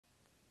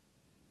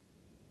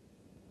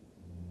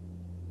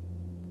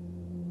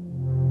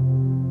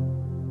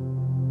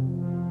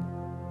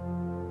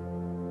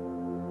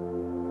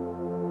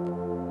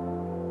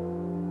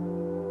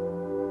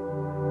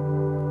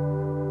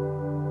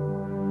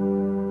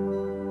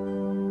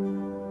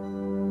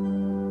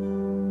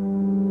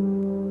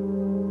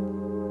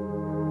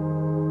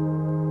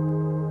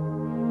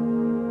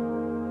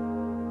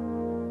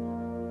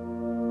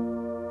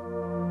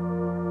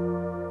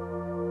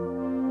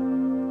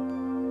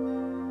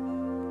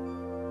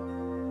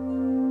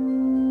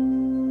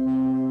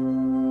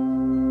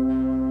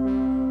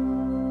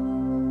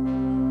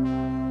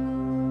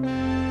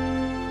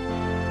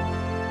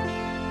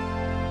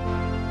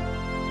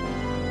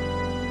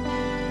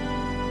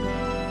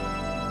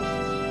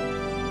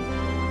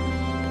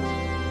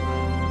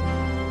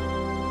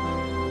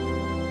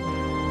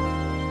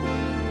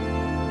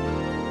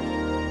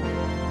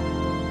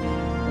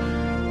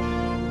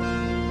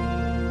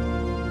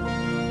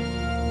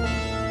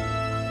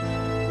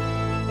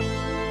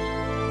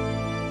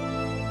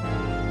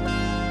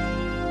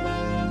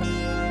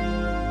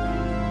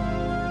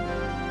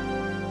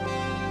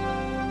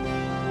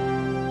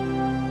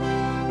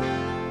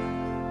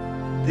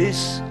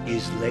This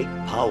is Lake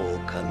Powell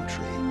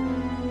country.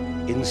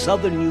 In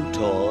southern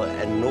Utah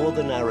and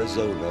northern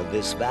Arizona,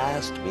 this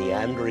vast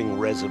meandering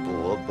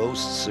reservoir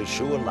boasts a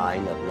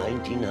shoreline of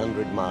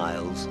 1,900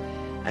 miles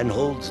and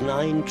holds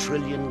 9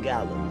 trillion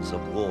gallons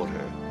of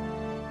water.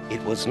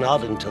 It was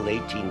not until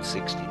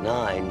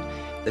 1869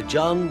 that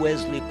John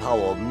Wesley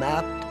Powell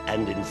mapped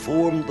and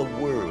informed the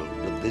world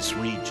of this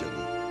region.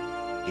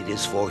 It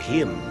is for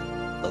him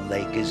the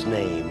lake is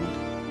named.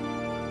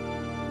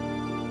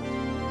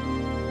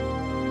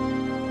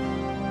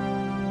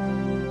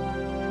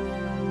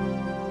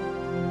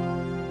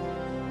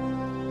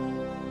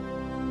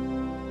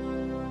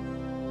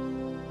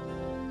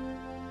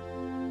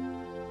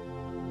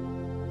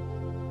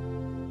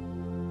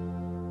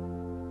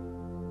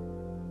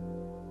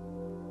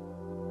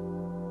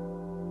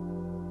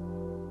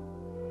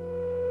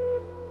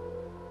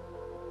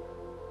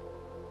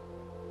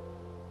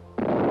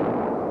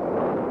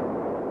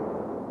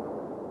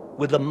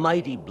 With a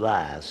mighty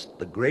blast,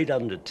 the great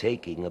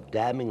undertaking of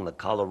damming the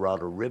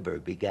Colorado River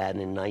began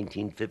in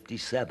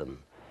 1957.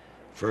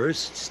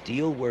 First,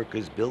 steel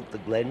workers built the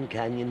Glen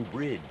Canyon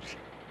Bridge.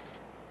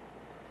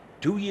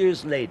 2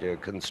 years later,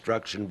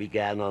 construction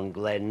began on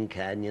Glen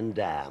Canyon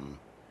Dam.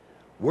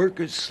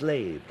 Workers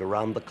slaved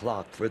around the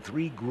clock for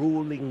 3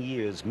 grueling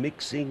years,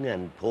 mixing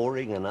and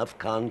pouring enough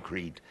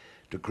concrete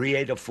to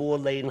create a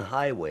 4-lane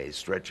highway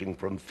stretching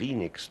from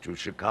Phoenix to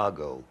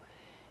Chicago.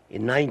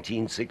 In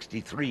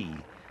 1963,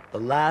 the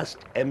last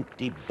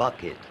empty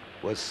bucket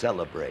was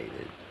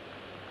celebrated.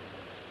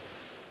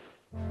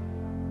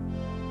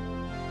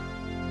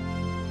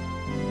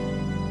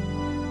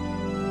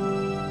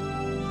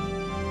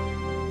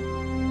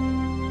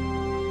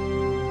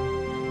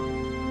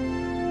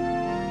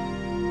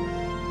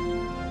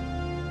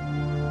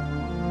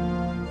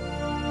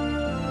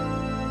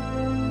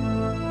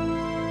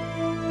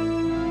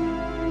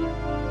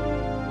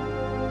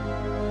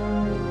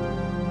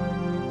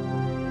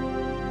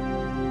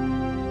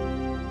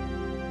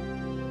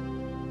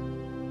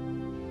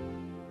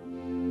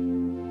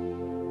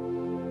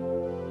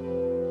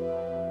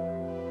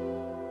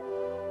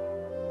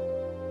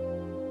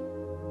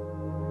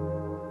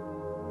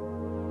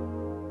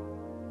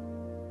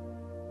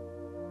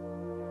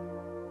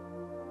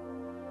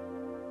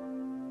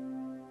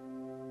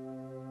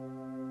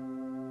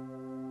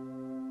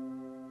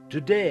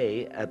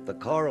 Today, at the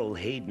Carl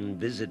Hayden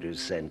Visitor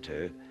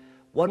Center,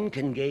 one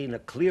can gain a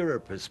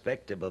clearer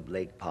perspective of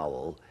Lake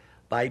Powell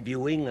by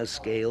viewing a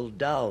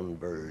scaled-down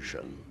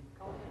version.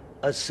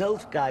 A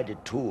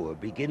self-guided tour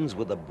begins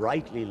with a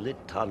brightly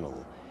lit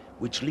tunnel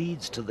which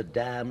leads to the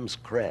dam's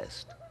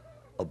crest,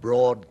 a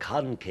broad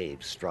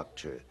concave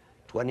structure,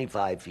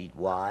 25 feet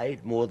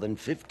wide, more than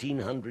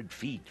 1,500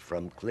 feet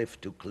from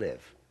cliff to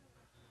cliff.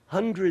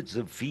 Hundreds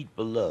of feet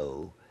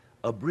below,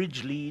 a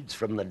bridge leads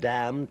from the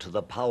dam to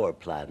the power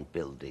plant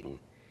building.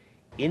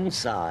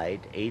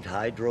 Inside, 8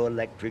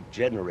 hydroelectric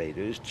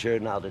generators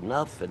churn out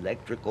enough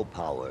electrical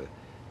power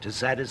to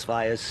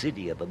satisfy a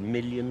city of 1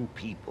 million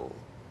people.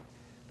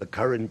 The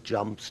current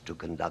jumps to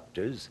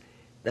conductors,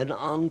 then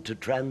on to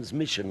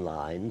transmission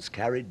lines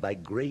carried by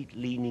great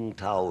leaning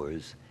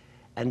towers,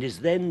 and is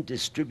then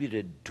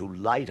distributed to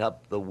light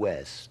up the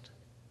west.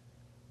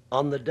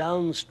 On the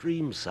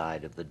downstream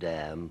side of the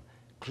dam,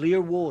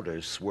 clear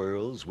water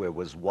swirls where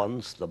was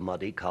once the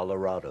muddy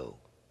Colorado.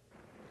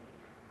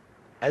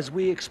 As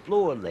we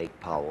explore Lake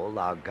Powell,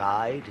 our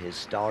guide,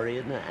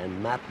 historian,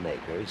 and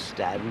mapmaker,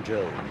 Stan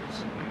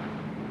Jones.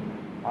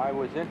 I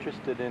was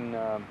interested in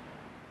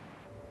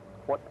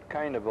what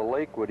kind of a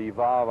lake would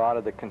evolve out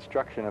of the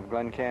construction of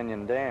Glen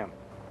Canyon Dam,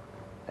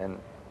 and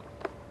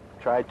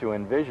tried to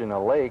envision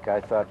a lake.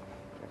 I thought,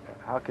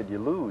 how could you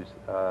lose?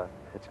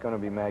 It's going to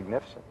be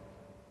magnificent.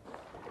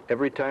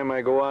 Every time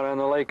I go out on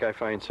the lake, I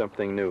find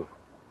something new.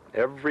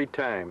 Every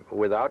time,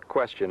 without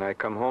question, I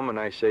come home and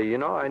I say, you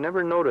know, I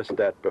never noticed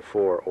that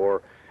before,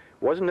 or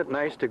wasn't it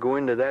nice to go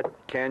into that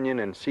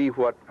canyon and see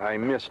what I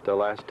missed the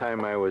last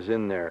time I was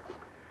in there?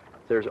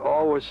 There's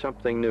always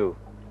something new,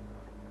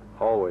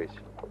 always.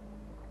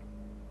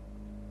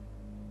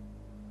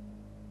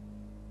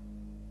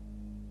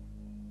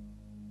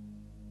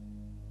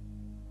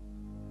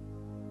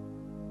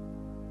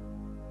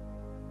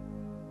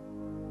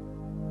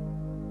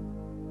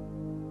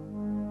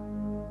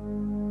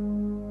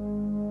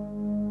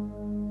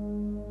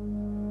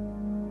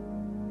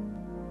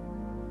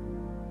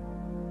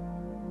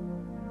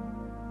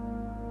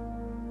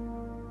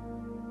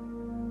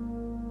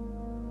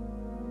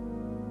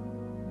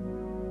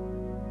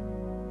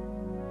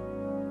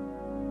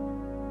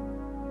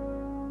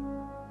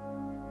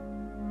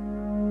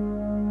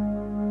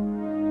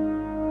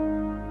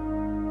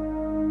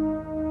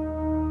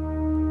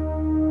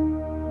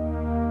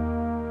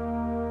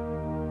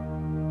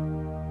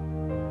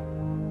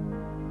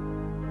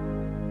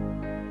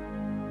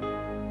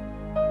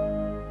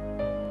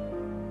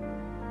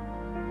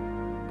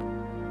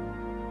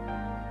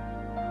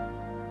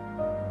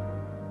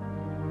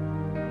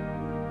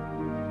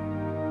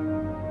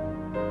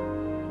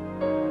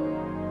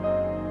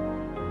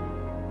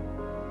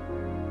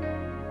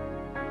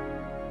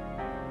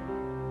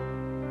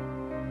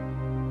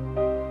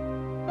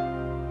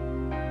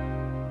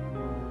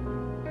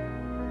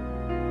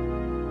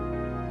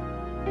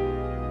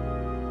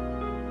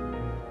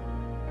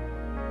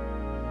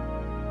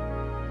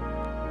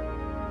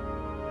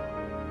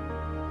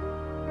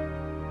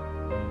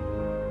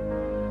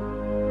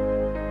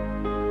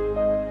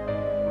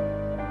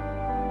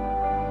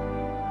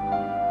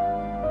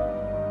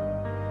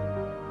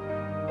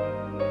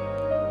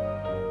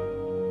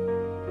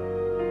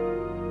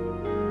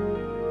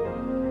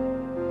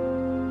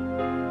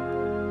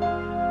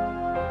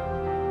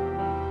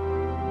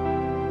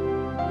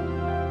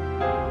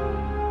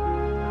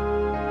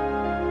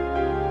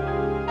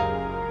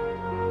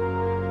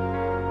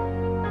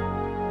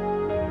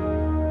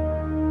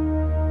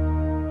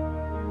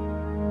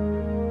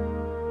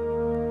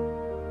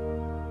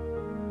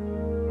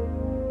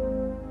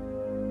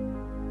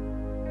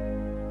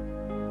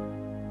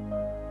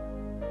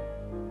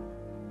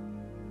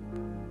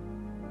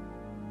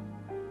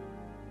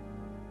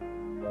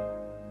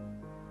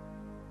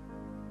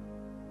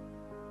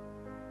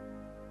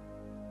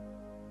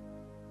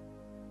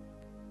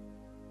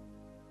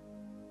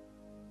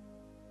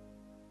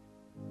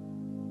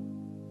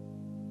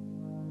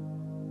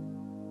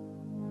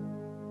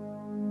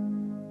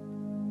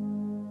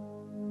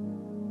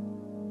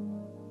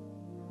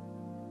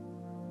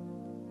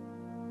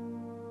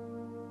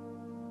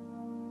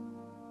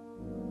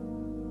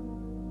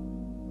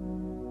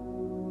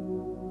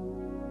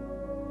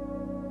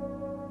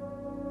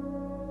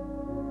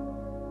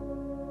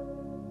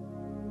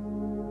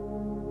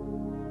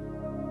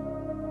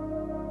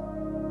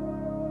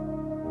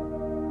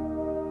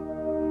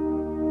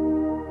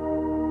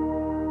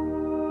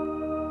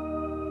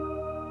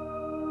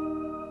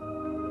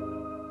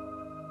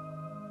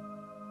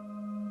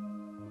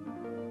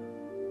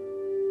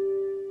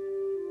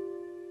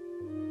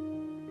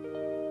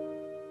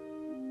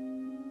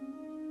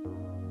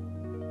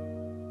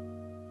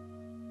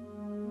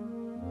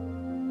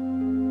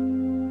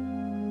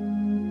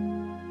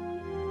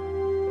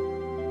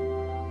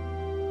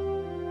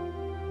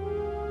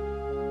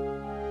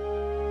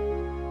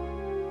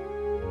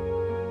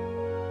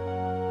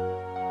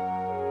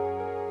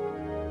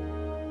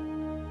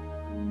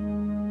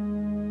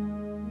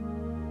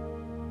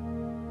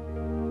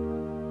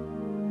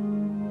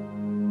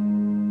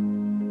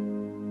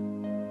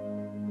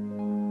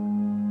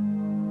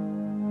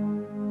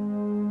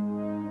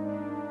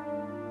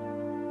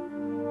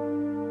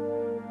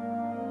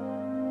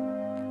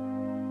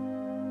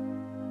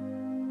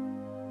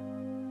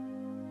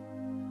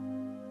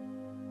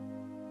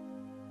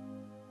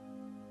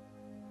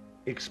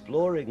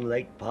 Exploring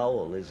Lake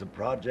Powell is a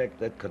project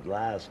that could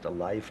last a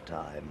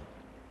lifetime.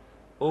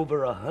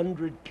 Over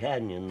 100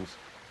 canyons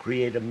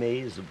create a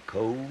maze of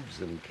coves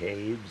and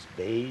caves,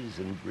 bays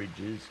and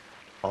bridges,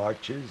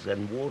 arches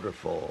and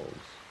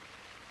waterfalls.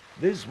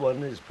 This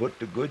one is put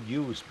to good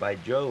use by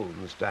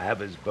Jones to have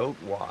his boat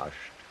washed.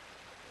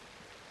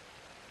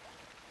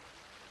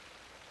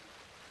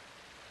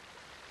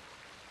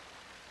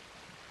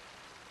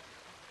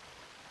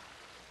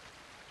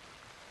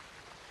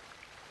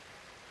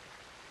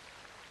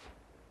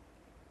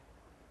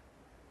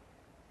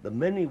 The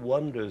many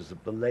wonders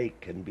of the lake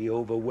can be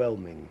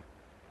overwhelming.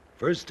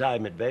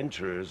 First-time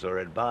adventurers are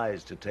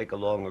advised to take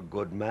along a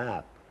good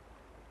map.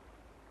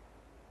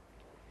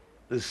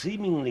 The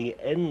seemingly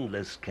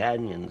endless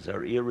canyons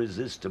are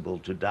irresistible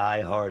to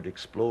die-hard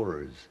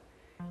explorers.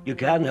 You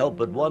can't help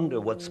but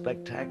wonder what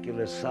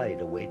spectacular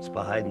sight awaits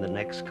behind the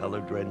next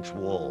color-drenched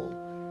wall.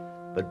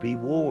 But be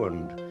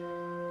warned,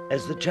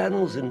 as the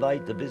channels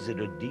invite the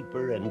visitor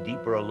deeper and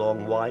deeper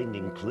along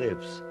winding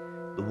cliffs,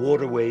 the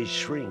waterways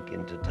shrink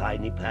into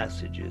tiny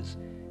passages,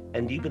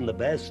 and even the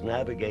best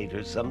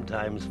navigators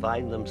sometimes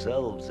find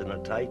themselves in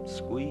a tight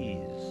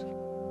squeeze.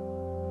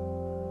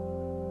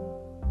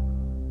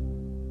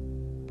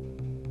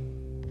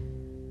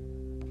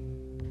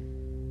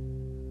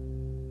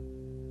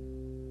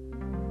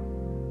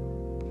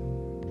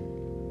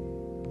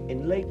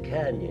 In Lake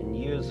Canyon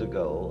years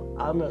ago,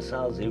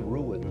 Anasazi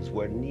ruins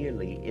were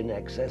nearly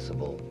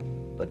inaccessible,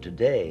 but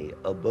today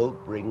a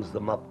boat brings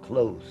them up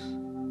close.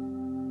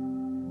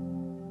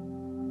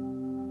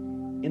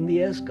 In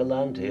the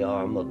Escalante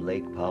arm of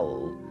Lake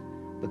Powell,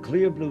 the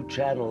clear blue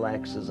channel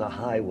acts as a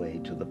highway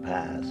to the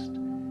past,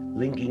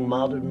 linking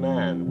modern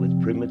man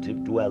with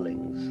primitive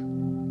dwellings.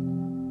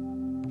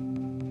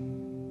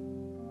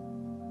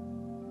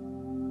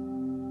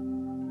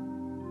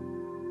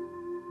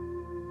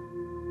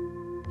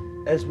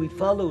 As we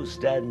follow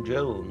Stan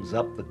Jones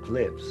up the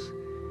cliffs,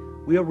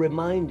 we are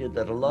reminded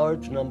that a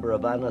large number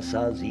of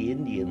Anasazi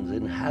Indians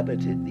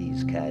inhabited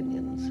these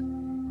canyons.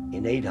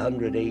 In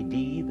 800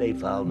 AD, they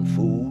found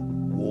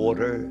food,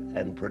 water,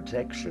 and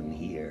protection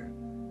here.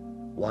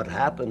 What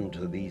happened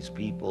to these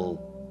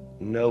people,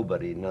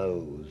 nobody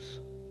knows.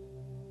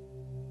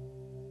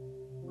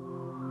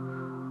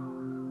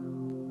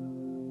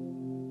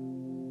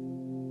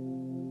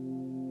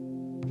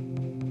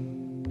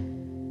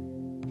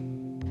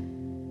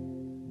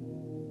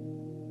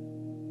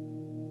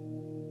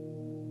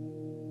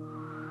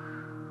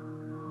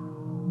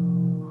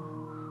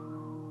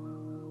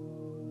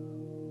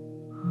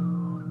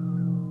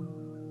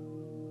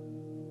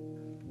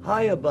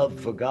 High above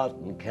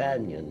Forgotten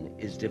Canyon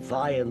is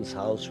Defiance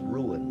House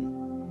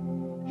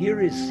ruin.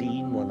 Here is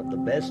seen one of the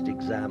best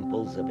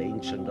examples of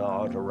ancient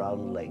art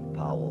around Lake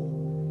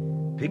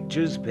Powell.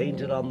 Pictures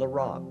painted on the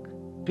rock,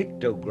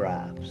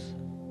 pictographs.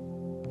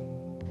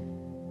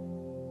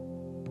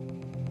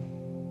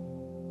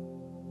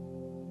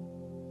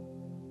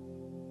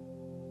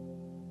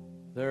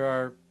 There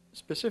are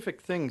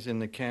specific things in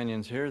the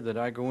canyons here that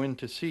I go in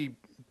to see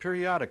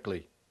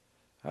periodically.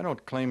 I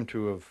don't claim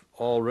to have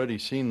already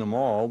seen them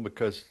all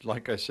because,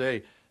 like I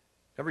say,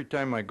 every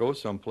time I go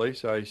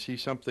someplace I see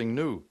something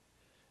new.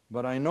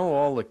 But I know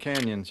all the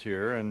canyons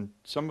here, and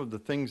some of the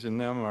things in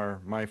them are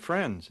my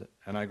friends,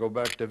 and I go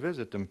back to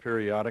visit them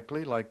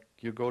periodically like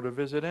you go to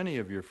visit any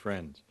of your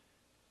friends.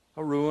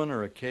 A ruin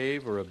or a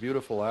cave or a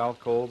beautiful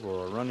alcove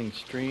or a running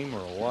stream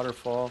or a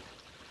waterfall.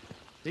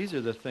 These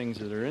are the things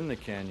that are in the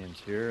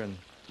canyons here, and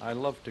I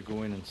love to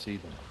go in and see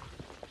them.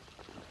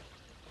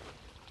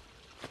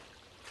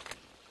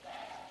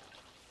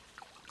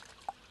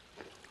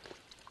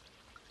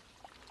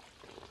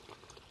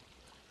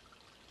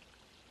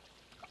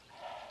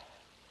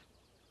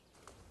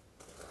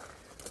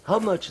 How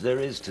much there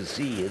is to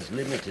see is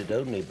limited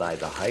only by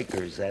the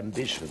hiker's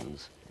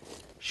ambitions.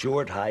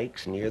 Short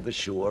hikes near the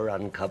shore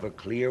uncover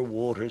clear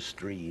water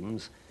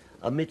streams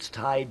amidst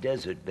high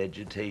desert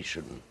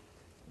vegetation,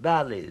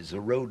 valleys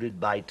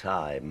eroded by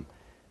time,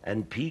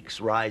 and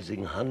peaks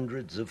rising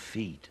hundreds of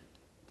feet.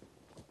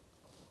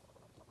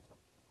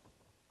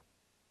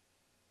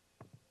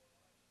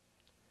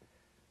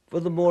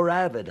 For the more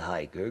avid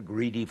hiker,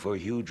 greedy for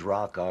huge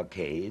rock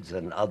arcades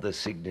and other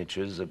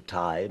signatures of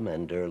time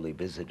and early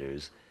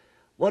visitors,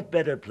 what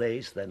better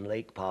place than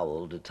Lake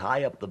Powell to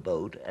tie up the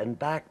boat and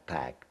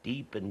backpack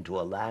deep into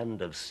a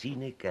land of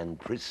scenic and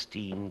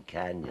pristine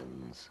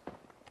canyons?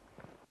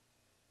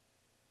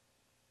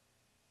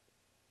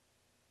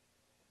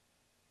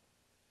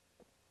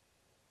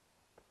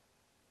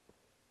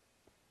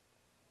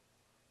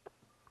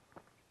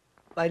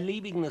 By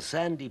leaving the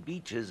sandy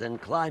beaches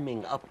and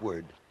climbing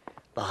upward,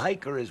 the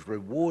hiker is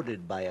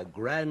rewarded by a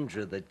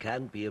grandeur that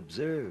can't be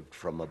observed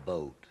from a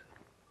boat.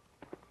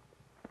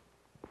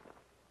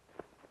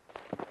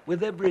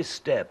 With every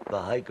step,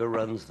 the hiker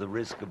runs the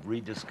risk of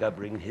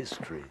rediscovering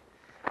history.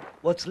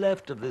 What's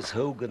left of this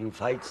Hogan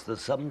fights the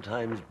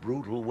sometimes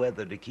brutal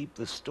weather to keep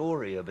the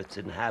story of its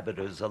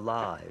inhabitants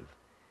alive.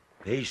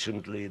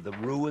 Patiently, the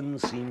ruin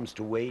seems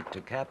to wait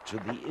to capture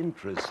the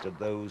interest of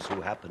those who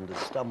happen to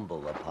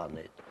stumble upon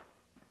it.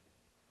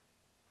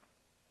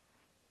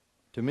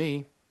 To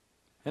me,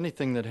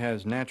 anything that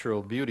has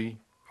natural beauty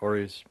or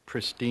is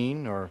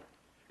pristine or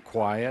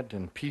quiet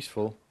and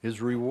peaceful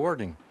is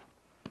rewarding.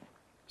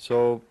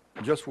 So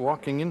just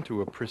walking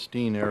into a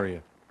pristine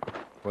area,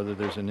 whether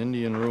there's an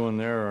Indian ruin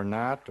there or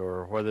not,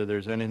 or whether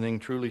there's anything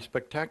truly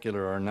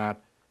spectacular or not,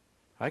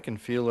 I can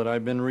feel that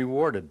I've been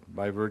rewarded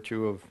by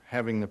virtue of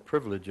having the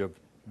privilege of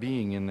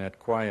being in that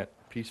quiet,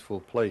 peaceful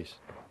place.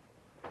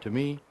 To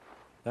me,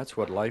 that's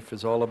what life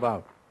is all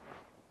about.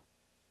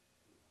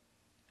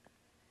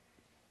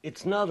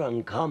 It's not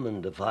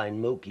uncommon to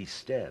find Moki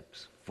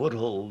steps,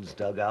 footholds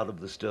dug out of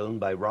the stone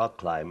by rock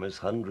climbers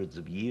hundreds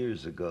of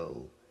years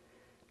ago.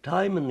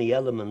 Time and the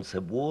elements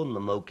have worn the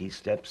Moki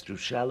steps to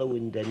shallow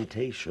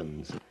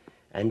indentations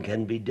and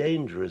can be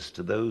dangerous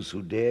to those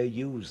who dare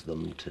use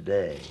them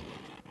today.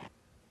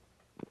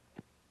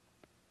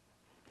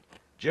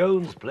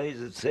 Jones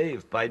plays it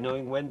safe by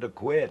knowing when to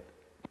quit.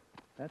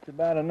 That's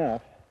about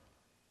enough.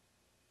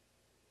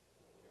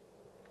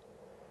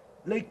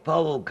 Lake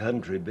Powell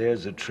country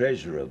bears a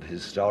treasure of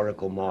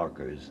historical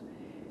markers.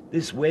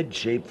 This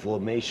wedge-shaped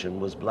formation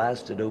was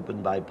blasted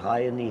open by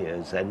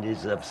pioneers and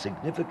is of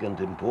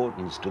significant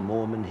importance to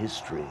Mormon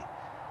history.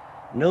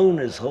 Known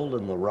as Hole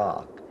in the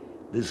Rock,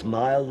 this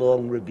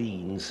mile-long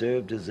ravine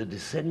served as a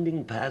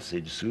descending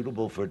passage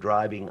suitable for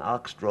driving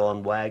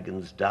ox-drawn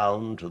wagons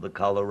down to the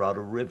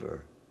Colorado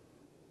River.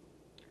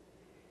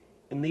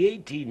 In the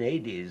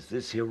 1880s,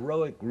 this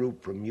heroic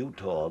group from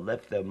Utah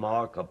left their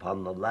mark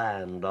upon the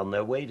land on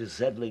their way to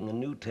settling a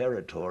new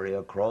territory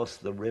across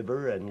the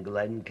river and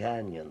Glen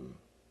Canyon.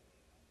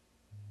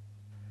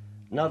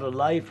 Not a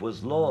life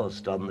was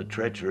lost on the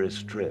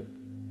treacherous trip,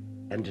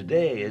 and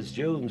today, as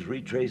Jones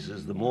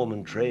retraces the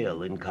Mormon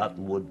Trail in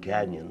Cottonwood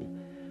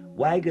Canyon,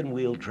 wagon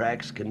wheel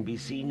tracks can be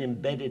seen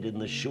embedded in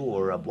the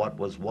shore of what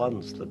was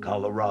once the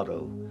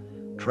Colorado,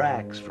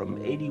 tracks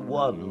from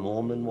 81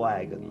 Mormon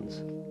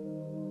wagons.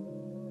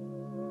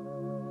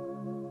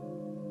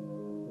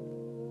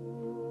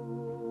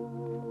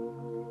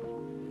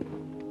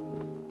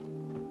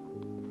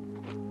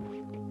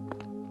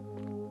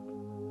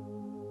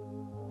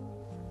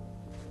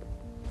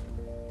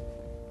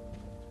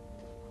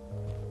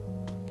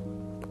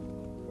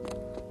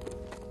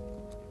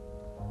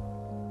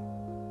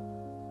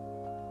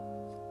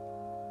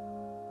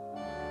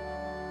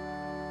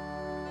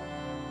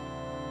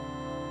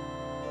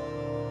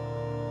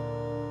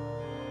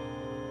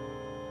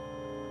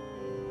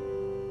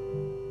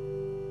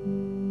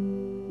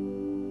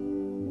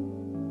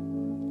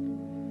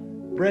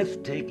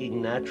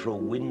 Breathtaking natural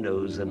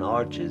windows and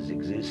arches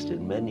exist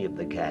in many of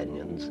the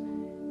canyons.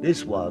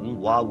 This one,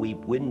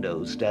 Waweep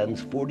Window,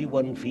 stands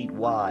 41 feet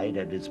wide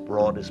at its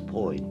broadest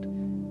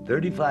point,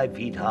 35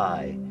 feet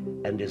high,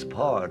 and is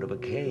part of a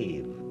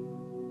cave.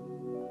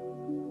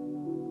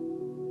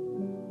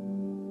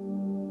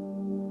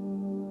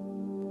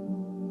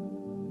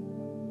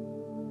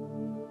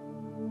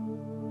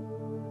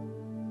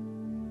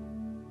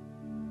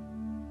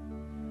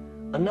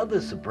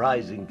 Another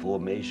surprising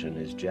formation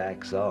is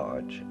Jack's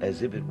Arch,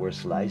 as if it were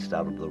sliced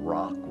out of the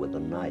rock with a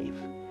knife.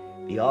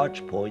 The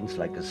arch points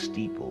like a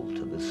steeple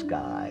to the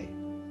sky.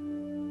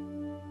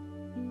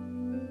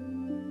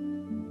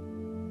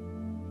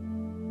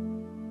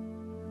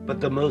 But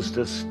the most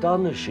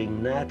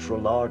astonishing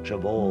natural arch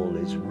of all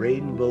is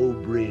Rainbow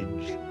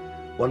Bridge,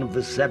 one of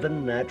the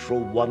 7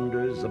 natural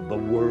wonders of the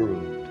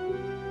world.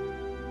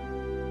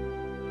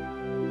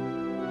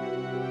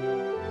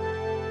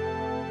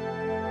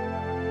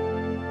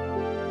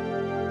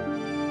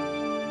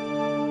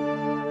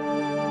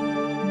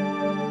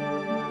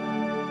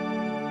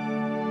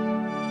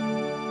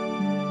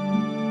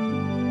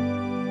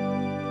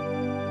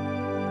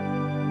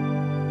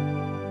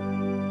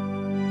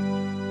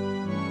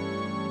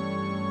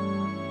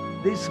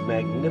 This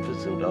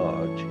magnificent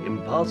arch,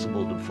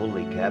 impossible to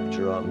fully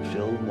capture on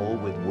film or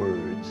with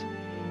words,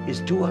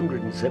 is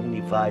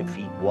 275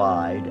 feet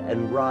wide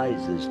and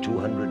rises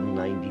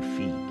 290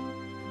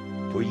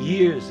 feet. For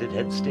years it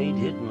had stayed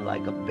hidden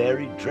like a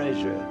buried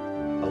treasure,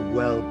 a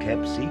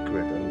well-kept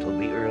secret until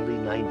the early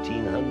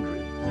 1900s.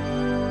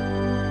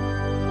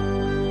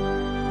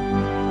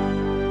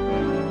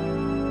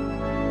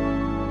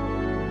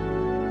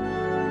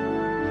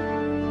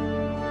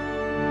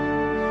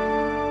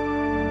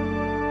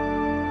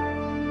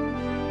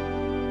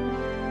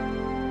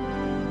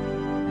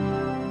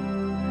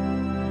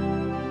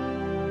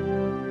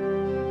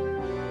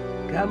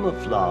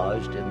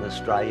 Camouflaged in the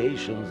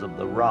striations of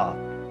the rock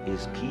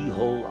is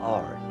Keyhole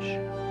Arch.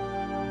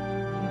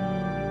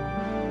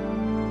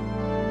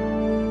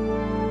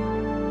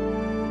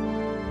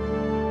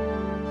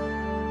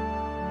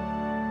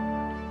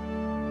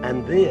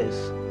 And this,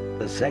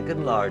 the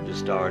second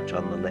largest arch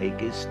on the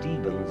lake, is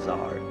Stevens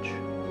Arch.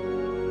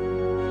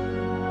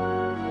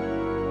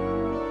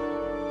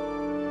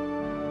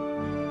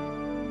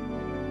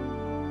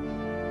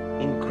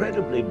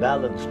 Incredibly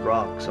balanced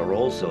rocks are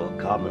also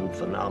a common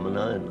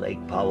phenomena in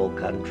Lake Powell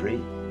country.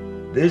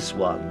 This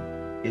one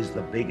is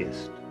the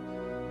biggest.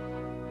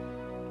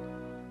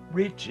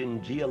 Rich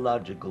in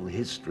geological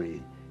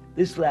history,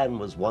 This land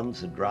was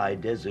once a dry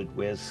desert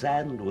where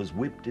sand was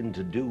whipped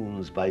into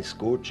dunes by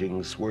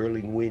scorching,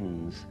 swirling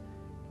winds.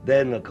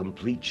 Then a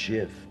complete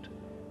shift.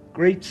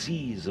 Great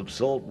seas of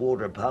salt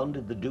water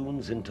pounded the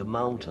dunes into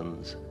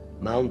mountains,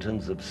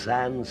 mountains of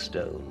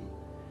sandstone.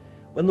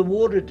 When the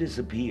water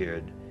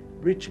disappeared,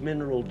 rich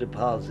mineral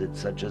deposits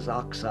such as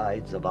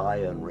oxides of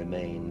iron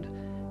remained,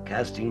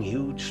 casting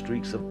huge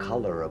streaks of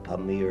color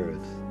upon the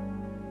earth.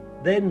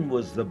 Then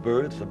was the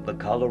birth of the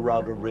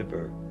Colorado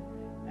River,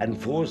 and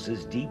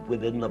forces deep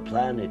within the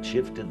planet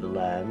shifted the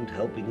land,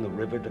 helping the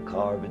river to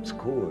carve its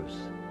course.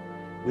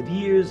 With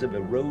years of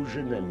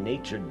erosion and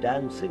nature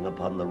dancing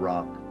upon the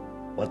rock,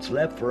 what's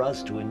left for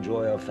us to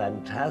enjoy are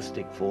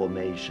fantastic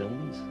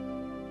formations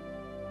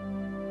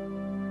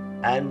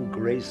and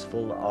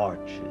graceful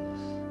arches.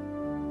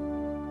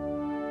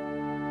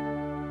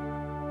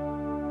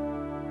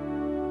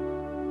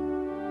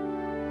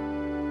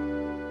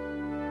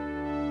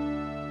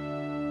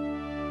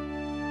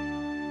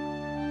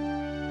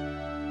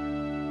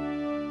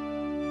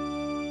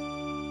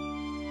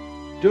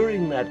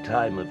 During that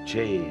time of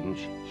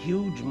change,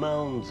 huge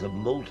mounds of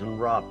molten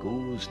rock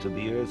oozed to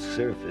the Earth's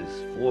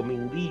surface,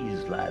 forming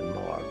these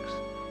landmarks: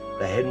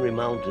 the Henry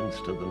Mountains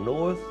to the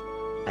north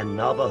and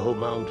Navajo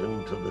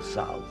Mountain to the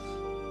south.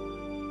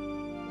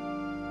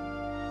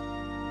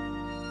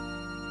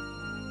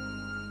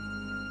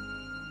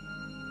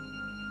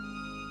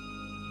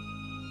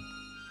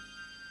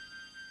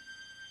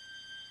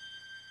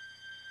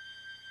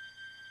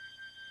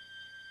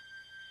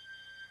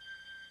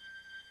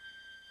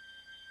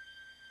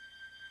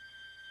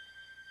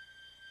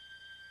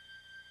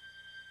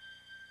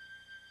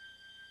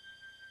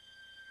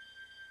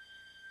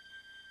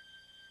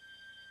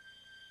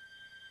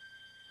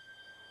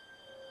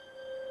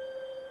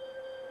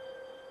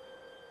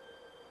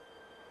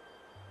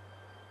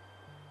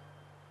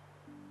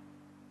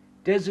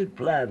 Desert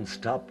plants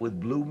topped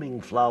with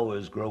blooming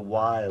flowers grow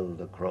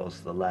wild across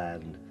the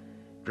land,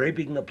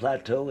 draping the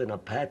plateau in a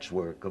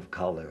patchwork of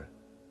color.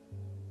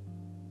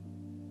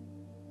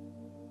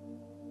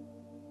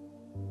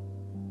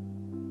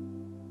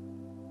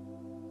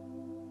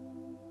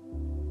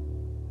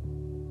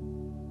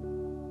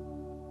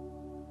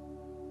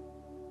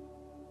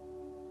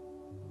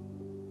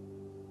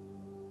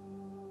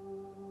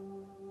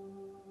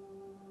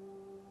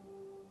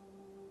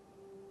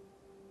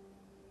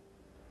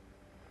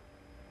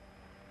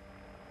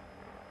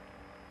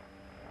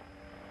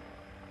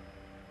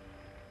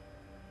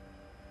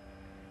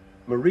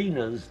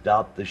 Marinas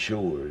dot the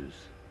shores.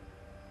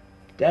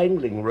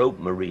 Dangling Rope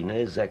Marina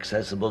is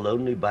accessible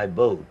only by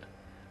boat,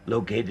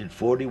 located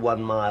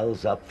 41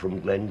 miles up from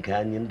Glen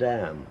Canyon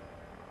Dam.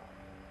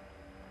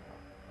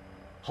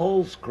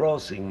 Hall's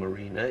Crossing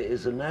Marina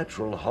is a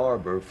natural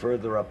harbor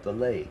further up the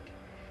lake.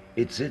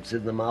 It sits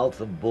in the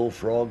mouth of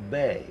Bullfrog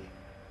Bay.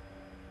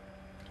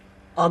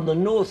 On the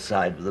north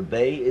side of the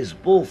bay is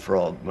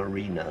Bullfrog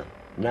Marina,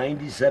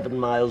 97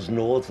 miles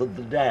north of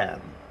the dam.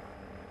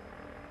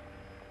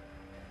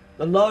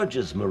 The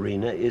largest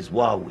marina is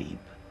Waweep,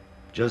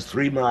 just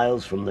 3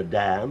 miles from the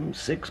dam,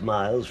 6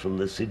 miles from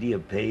the city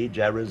of Page,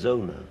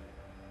 Arizona.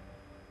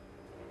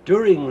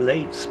 During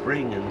late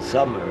spring and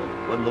summer,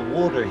 when the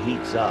water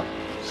heats up,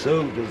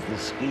 so does the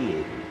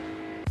skiing.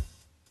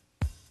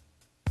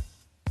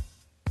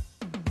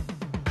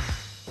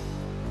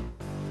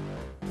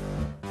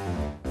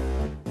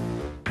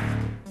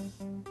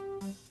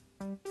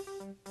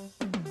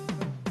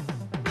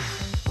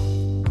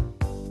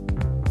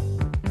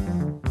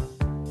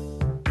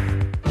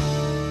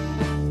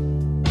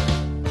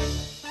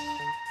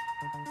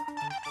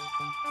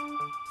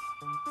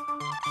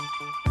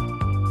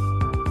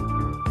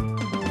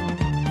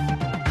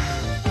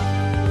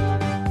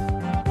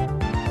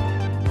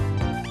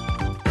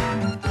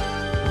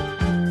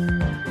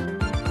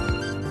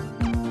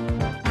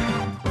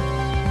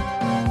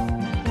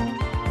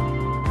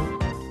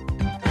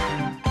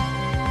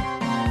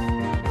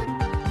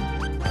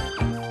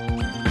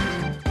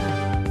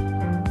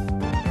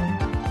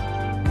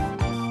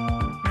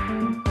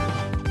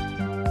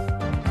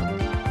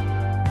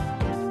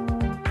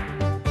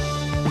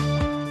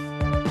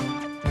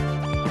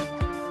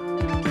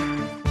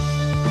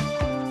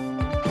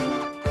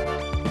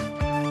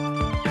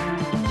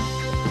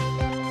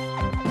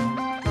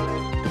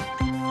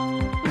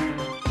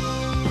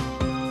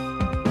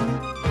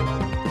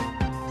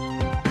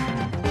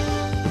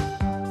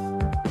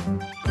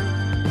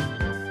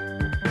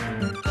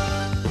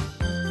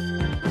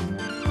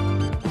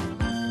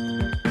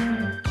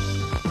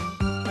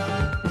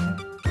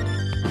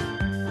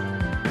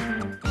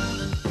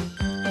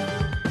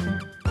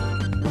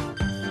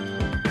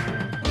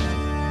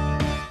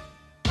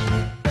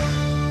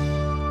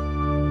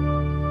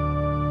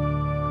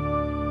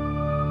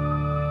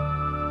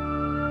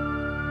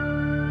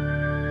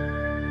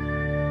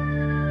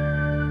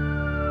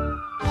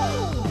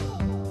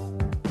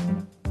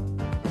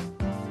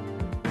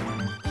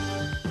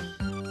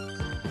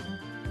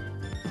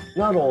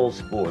 Not all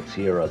sports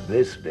here are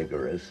this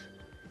vigorous.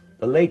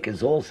 The lake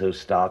is also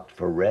stocked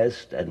for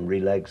rest and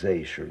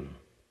relaxation.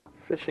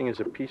 Fishing is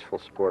a peaceful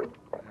sport.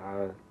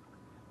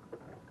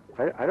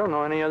 I don't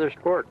know any other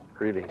sport,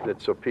 really,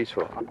 that's so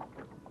peaceful.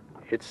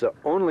 It's the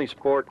only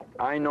sport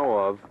I know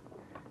of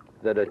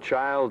that a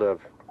child of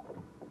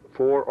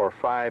 4 or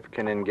 5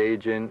 can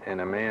engage in,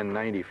 and a man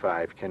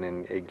 95 can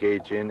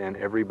engage in, and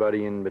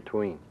everybody in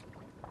between.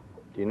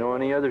 Do you know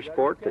any other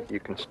sport that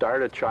you can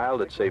start a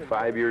child at, say,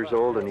 5 years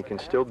old, and he can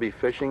still be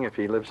fishing if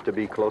he lives to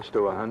be close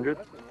to 100?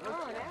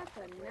 Oh, that's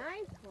a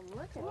nice one.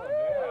 Look at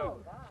that.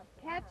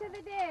 Catch of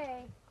the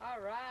day.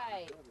 All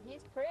right.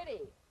 He's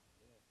pretty.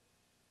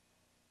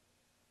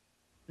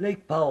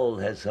 Lake Powell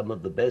has some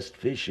of the best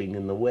fishing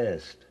in the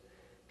West.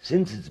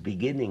 Since its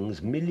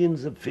beginnings,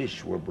 millions of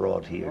fish were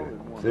brought here,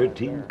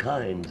 13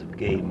 kinds of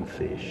game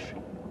fish.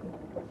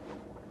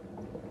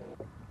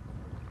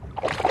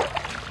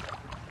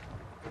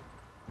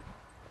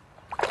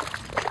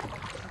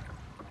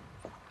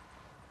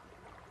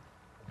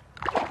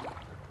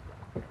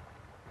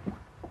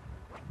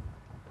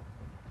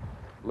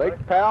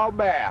 Lake Powell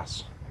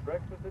bass.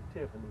 Breakfast at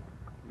Tiffany.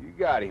 You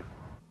got him.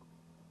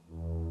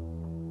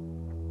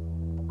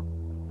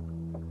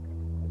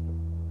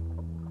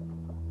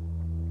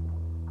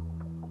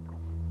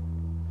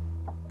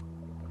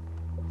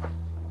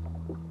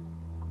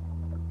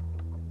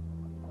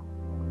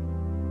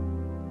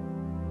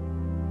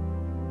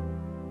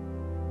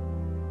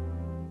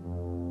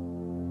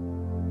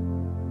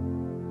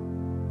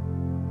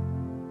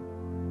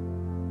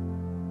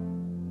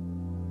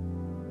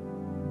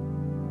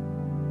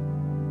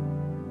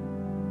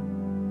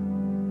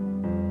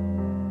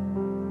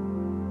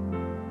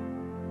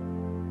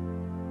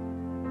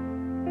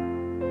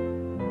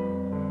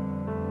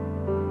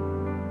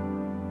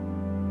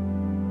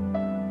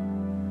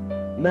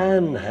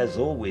 Man has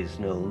always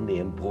known the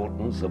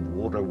importance of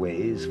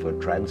waterways for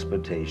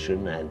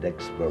transportation and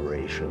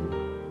exploration.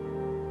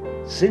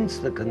 Since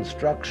the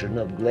construction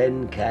of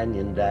Glen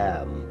Canyon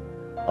Dam,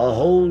 a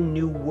whole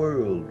new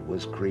world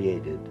was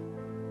created,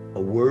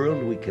 a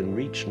world we can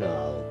reach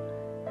now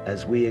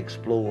as we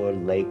explore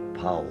Lake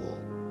Powell.